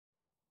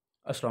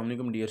अस्सलाम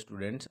वालेकुम dear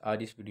students.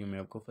 आज इस वीडियो में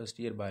आपको फर्स्ट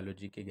ईयर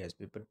बायोलॉजी के गैस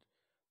पेपर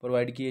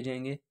प्रोवाइड किए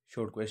जाएंगे।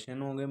 शॉर्ट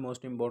क्वेश्चन होंगे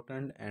most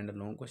important and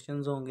long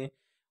questions होंगे,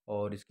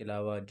 और इसके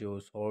अलावा जो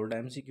सॉल्व्ड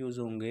एमसीक्यूज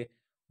होंगे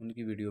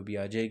उनकी वीडियो भी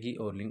आ जाएगी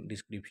और लिंक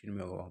डिस्क्रिप्शन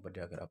में होगा, वहाँ पर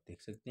जाकर आप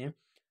देख सकते हैं।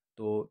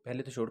 तो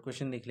पहले तो शॉर्ट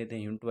क्वेश्चन देख लेते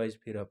हैं यूनिट वाइज,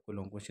 फिर आपको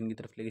लॉन्ग क्वेश्चन की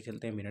तरफ लेके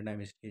चलते हैं। बिना टाइम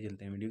वेस्ट किए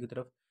चलते हैं वीडियो की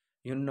तरफ।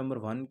 यूनिट नंबर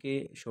 1 के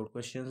शॉर्ट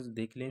क्वेश्चन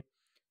देख लें,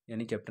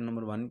 यानी चैप्टर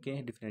नंबर 1 के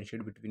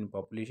differentiate between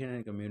population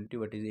and community,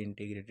 what is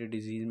integrated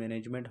disease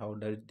management, how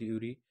does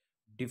theory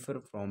differ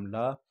from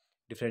law,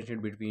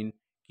 differentiate between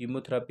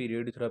chemotherapy,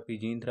 radiotherapy,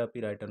 gene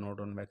therapy, right or not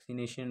on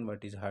vaccination,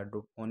 what is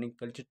hydroponic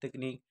culture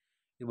technique,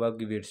 above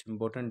give its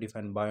important,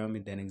 define biome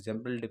with an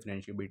example,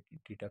 differentiate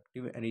between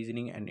deductive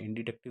reasoning and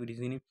inductive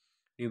reasoning,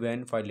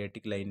 define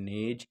phyletic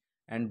lineage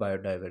and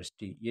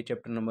biodiversity। ये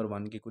chapter number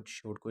 1 के कुछ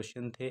short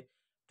question थे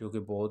जो कि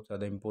बहुत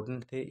ज़्यादा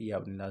important थे, ये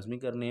आपने लाजमी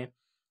करने हैं।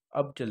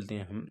 अब चलते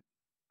हैं हम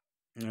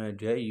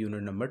जो है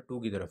यूनिट नंबर 2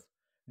 की तरफ।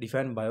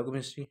 Define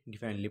biochemistry,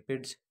 define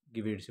lipids,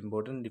 give its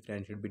important,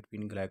 differentiate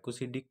between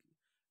glycosidic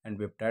and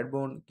peptide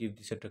bond, give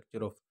the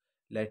structure of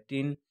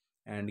lectin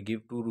and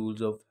give to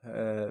rules of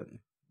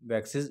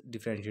waxes,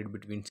 differentiate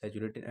between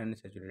saturated and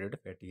saturated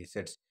fatty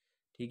acids.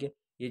 ठीक है,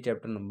 ये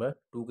chapter number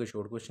 2 के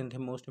short question थे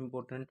most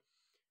important.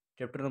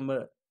 Chapter number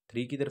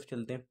 3 की तरफ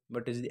चलते हैं।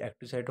 What is the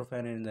active site of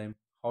an enzyme,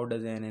 how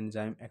does an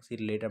enzyme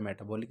accelerate a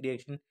metabolic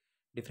reaction,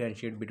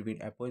 differentiate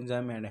between apo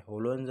enzyme and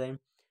holo enzyme,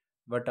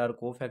 what are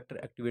cofactor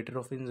activator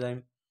of enzyme,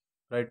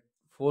 right?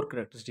 Four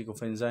characteristic of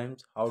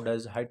enzymes, how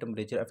does high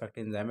temperature affect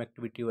enzyme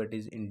activity, what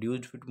is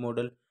induced fit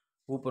model,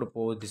 who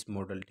proposed this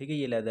model। ठीक है,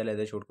 ये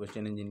लहदा short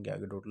question है जिनके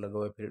आगे dot लगा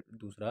हुआ है, फिर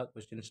दूसरा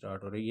क्वेश्चन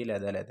स्टार्ट हो रहा है, ये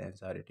लहदा हैं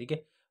सारे। ठीक है,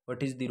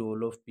 what is the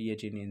role of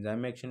pH in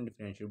enzyme action,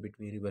 differentiate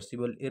between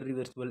reversible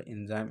irreversible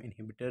enzyme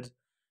inhibitors,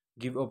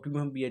 give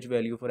optimum pH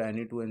value for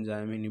any two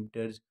enzyme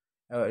inhibitors,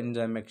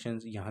 enzyme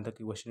actions। यहाँ तक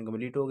क्वेश्चन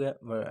कंप्लीट हो गया।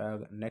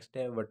 नेक्स्ट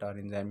है what are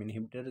enzyme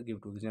inhibitors, give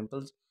to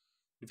examples,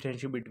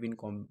 differentiate between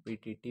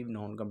competitive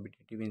non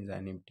competitive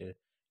enzyme inhibitor.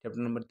 Chapter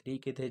number 3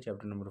 के थे।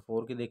 Chapter number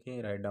 4 के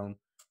देखें। Write down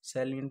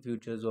salient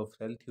features of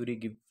cell theory,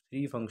 give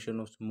three function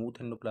of smooth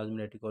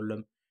endoplasmic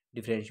reticulum,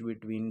 differentiate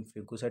between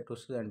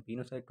phagocytosis and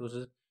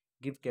pinocytosis,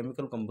 give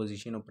chemical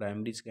composition of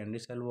primary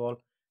secondary cell wall,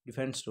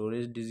 define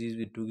storage disease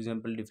with two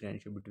example,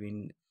 differentiate between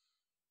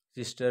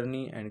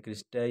cisternae and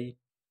cristae,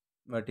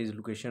 what is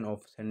location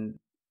of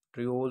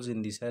centrioles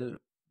in the cell,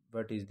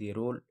 what is the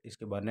role।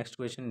 इसके बाद next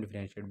question,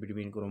 differentiate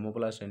between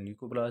chromoplast and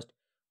leucoplast,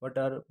 what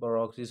are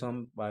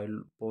peroxisome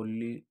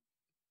पॉलीसोमिक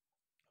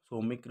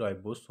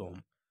ribosome.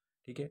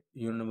 ठीक है,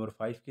 unit number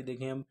 5 की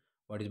देखें हम।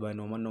 What is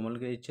बायनोमल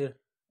nomenclature,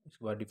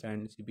 इसके बाद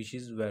define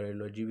species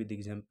virology with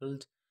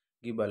examples,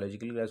 give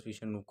biological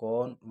classification of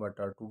corn, what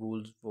are to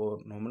rules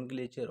for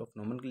nomenclature of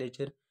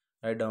nomenclature,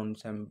 write down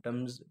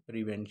symptoms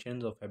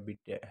prevention of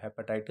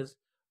hepatitis,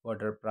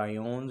 what are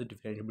prions,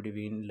 difference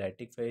between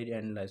lytic phase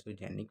and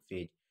lysogenic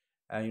phase।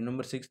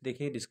 Number 6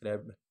 देखिए,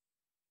 describe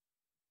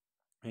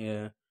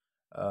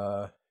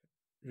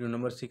जो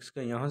number 6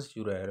 का यहाँ से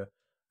शुरू है।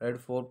 Right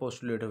four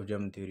postulate of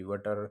germ theory,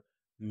 what are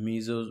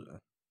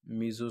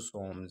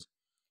मीजोसोम्स।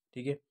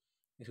 ठीक है,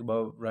 इसके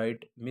बाद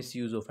right miss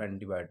use of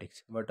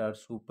antibiotics, what are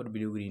super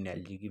blue green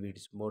algae, give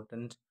its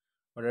importance,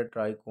 what are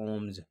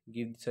trichomes,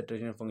 give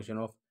सेटरेशन function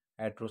of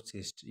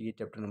एट्रोसिस्ट। ये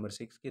चैप्टर नंबर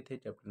 6 के थे।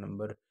 चैप्टर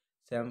नंबर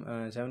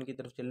 7 की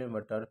तरफ चलें।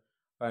 What are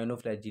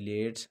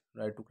पाइनोफ्लैजिलेट्स,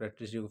 right to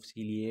characteristic of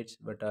सीलिएट्स,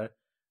 what are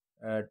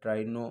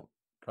ट्राइनो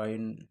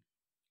ट्राइन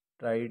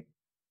ट्राइटोनिम्फास,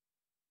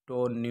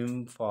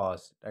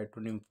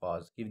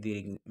 give the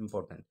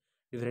importance,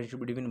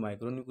 differentiate between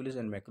micronucleus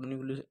and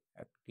macronucleus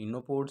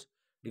actinopods,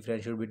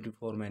 differentiate between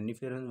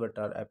foraminiferans, what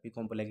are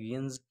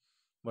apicomplexions,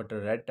 what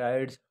are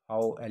retides,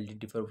 how algae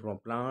differ from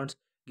plants,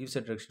 give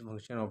subtraction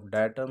function of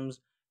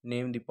diatoms,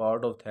 name the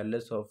part of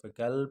thallus of a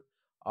kelp,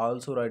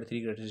 also write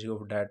three characteristics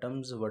of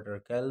diatoms, what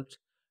are kelps,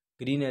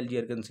 green algae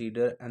are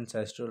considered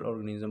ancestral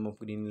organism of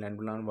greenland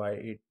plant, why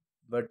it,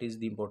 what is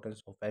the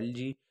importance of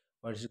algae,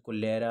 what is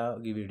cholera,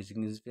 give it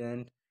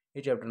significance।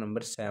 ये chapter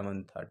number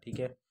 7 था। ठीक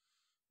है,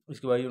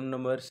 उसके बाद unit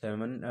number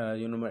 7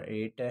 unit number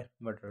 8 है।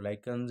 What are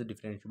lichens,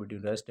 differentiate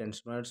between rust and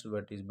smuts,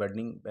 what is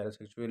बर्डिंग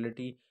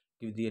पैरासेक्सुअलिटी,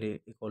 give the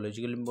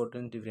ecological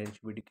importance,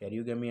 differentiate between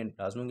karyogamy and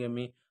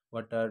plasmogamy,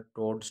 what are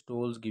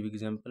टोडस्टोल्स, give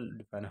example,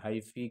 define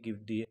hyphae, give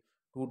the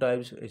two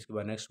types. इसके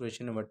बाद next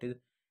question है, what is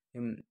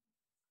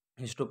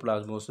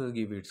histoplasmosis,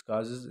 give its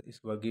causes.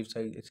 इसके बाद give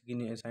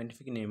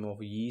scientific name of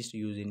yeast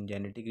use in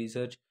genetic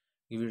research,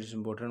 give its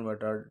important,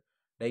 what are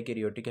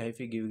dikaryotic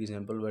hyphae, give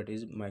example, what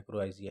is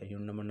mycorrhizae।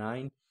 Unit number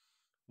 9,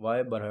 why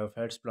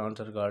bryophytes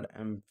plants are called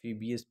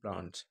amphibious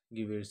plants,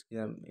 give its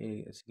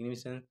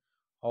significance,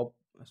 how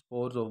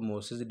spores of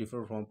mosses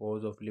differ from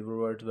spores of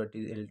liverworts, what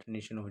is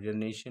alternation of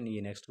generation।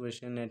 ये next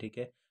question है। ठीक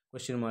है,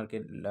 question mark के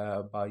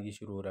बाद ये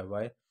शुरू हो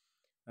रहा है।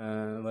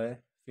 why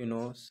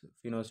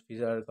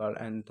Phenosphera are called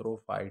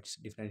anthrophytes,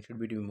 differentiate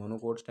between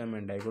monocot stem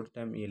and dicot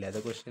stem, ये लेदा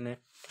क्वेश्चन है।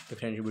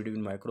 differentiate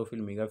between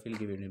microphyll megaphil,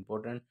 give it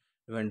important,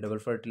 when double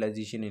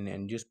fertilization in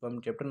angiosperm।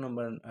 Chapter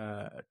number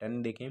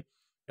 10 देखें।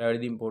 Write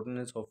the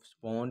importance of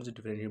spawns,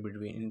 differentiate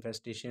between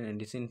infestation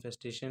and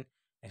disinfestation.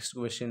 Next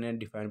question है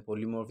define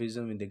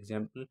polymorphism with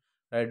example.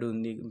 Write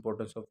down the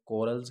importance of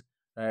corals.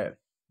 Write,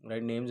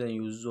 write names and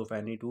uses of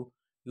any two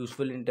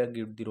useful insect.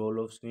 Give the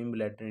role of swim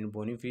bladder in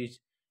bony fish.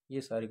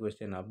 ये सारे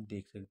question आप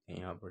देख सकते हैं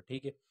यहाँ पर,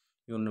 ठीक है।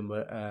 यो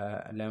नंबर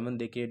 11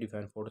 देखिए,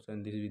 define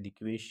photosynthesis with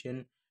equation,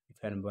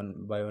 define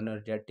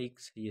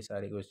bioenergetics. ये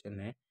सारे क्वेश्चन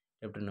हैं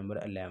चैप्टर नंबर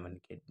 11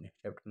 के।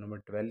 चैप्टर नंबर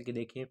 12 के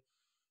देखिए,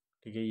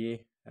 ठीक है। ये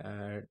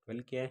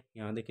 12 क्या है,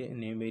 यहाँ देखिए,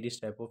 name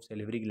various type of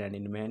salivary gland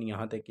in man.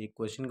 यहाँ तक एक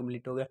क्वेश्चन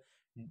कंप्लीट हो गया।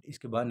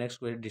 इसके बाद next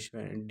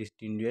question,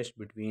 distinguish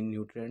between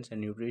nutrients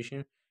and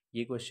nutrition.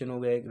 ये क्वेश्चन हो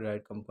गया।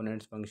 राइट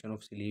कंपोनेंट्स फंक्शन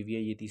ऑफ सिलीविया,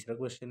 ये तीसरा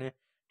क्वेश्चन है।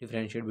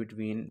 Differentiate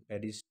between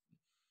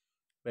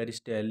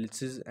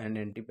peristalsis and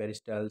anti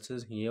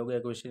peristalsis, ये हो गया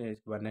क्वेश्चन।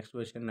 इसके बाद next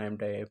question, नाइम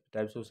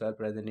types of cell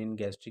present in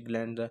gastric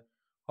gland,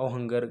 how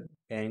hunger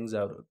pangs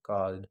are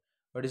caused,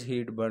 what is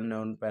heat burn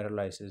on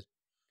paralysis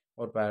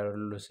और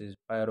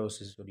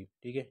pyrosis sorry,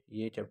 ठीक है।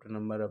 ये चैप्टर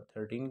नंबर अब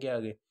 13 के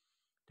आगे,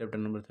 चैप्टर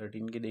नंबर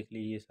 13 के देख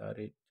लीजिए,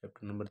 सारे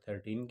चैप्टर नंबर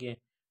 13 के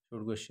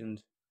शॉर्ट क्वेश्चन।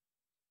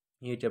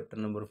 ये चैप्टर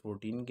नंबर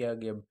 14 के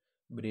आगे अब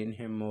brain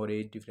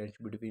haemorrhage, difference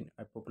between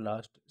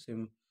apoplast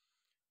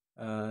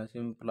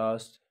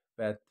symplast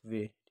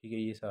pathway, ठीक है।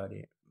 ये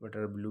सारे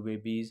बटर ब्लू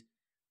बेबीज़,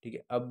 ठीक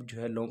है। अब जो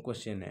है लॉन्ग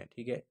क्वेश्चन है,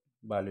 ठीक है,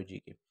 बायोलॉजी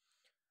के।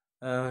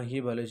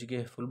 ये बायोलॉजी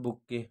के फुल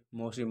बुक के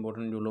मोस्ट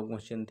इंपॉर्टेंट जो लॉन्ग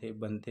क्वेश्चन थे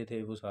बनते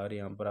थे वो सारे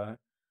यहाँ पर आए।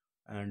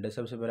 एंड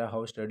सबसे पहला,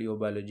 how study of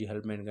biology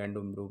help Mankind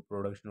to improve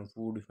production of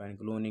food, define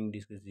cloning,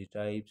 discuss the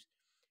types,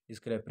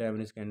 describe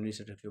primary secondary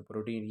structure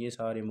protein. ये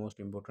सारे मोस्ट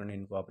इंपॉर्टेंट हैं,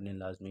 इनको आपने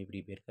लाजमी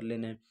प्रिपेयर कर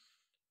लेना है।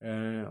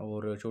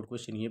 और शॉर्ट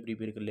क्वेश्चन ये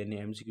प्रिपेयर कर लेने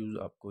हैं। एमसीक्यूज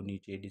आपको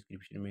नीचे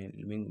डिस्क्रिप्शन में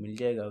लिंक मिल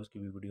जाएगा, उसकी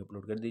भी वीडियो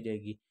अपलोड कर दी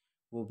जाएगी,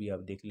 वो भी आप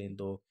देख लें।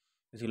 तो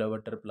इसके अलावा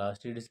water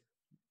plastids,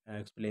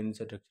 explain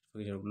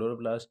structure of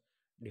chloroplast,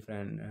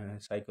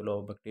 different cycle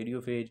of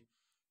bacteriophage,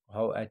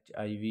 how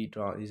HIV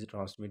is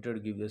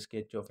transmitted, give the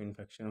sketch of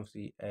infection of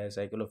the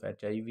cycle of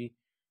HIV,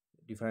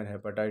 define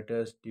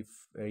hepatitis,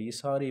 ये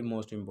सारे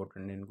मोस्ट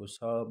इम्पोर्टेंट हैं, इनको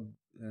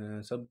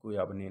सबको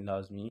आपने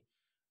लाजमी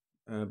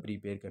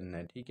प्रिपेयर करना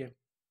है, ठीक है।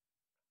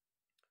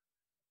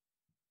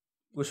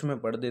 कुछ मैं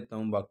पढ़ देता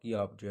हूँ, बाकी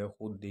आप जो है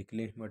ख़ुद देख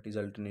लें। What is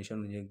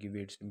alternation, give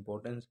its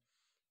importance,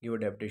 give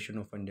adaptation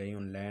of fungi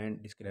on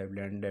land, describe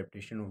land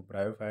adaptation of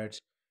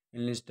bryophytes,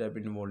 in step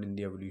involve in the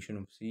evolution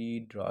of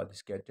seed, draw the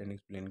sketch and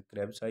explain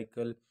Krebs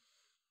cycle,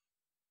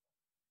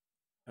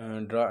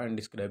 draw and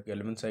describe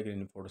element cycle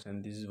in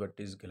photosynthesis, what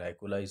is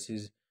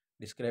glycolysis,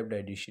 describe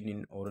digestion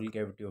in oral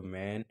cavity of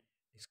man,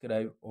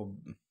 describe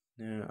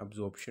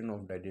absorption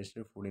of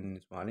digested food in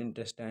small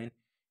intestine,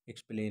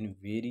 explain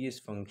various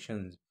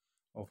functions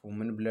of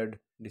human blood,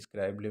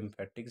 describe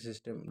lymphatic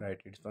system,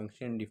 write its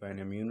function, define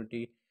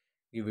immunity,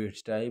 give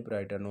its type,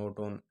 write a note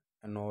on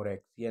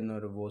anorexia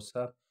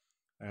nervosa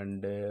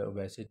and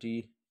obesity,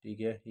 ठीक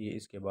है। ये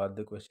इसके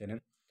बाद question है,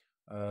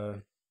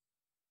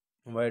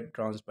 Y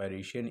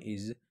transpiration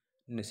is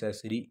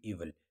necessary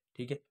evil,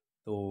 ठीक है।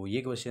 तो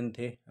ये क्वेश्चन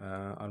थे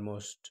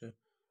ऑलमोस्ट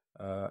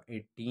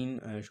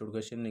 18 शॉर्ट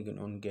क्वेश्चन, लेकिन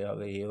उनके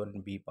आगे ए और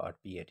बी पार्ट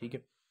भी है, ठीक है।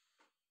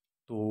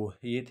 तो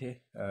ये थे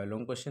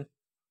लॉन्ग क्वेश्चन।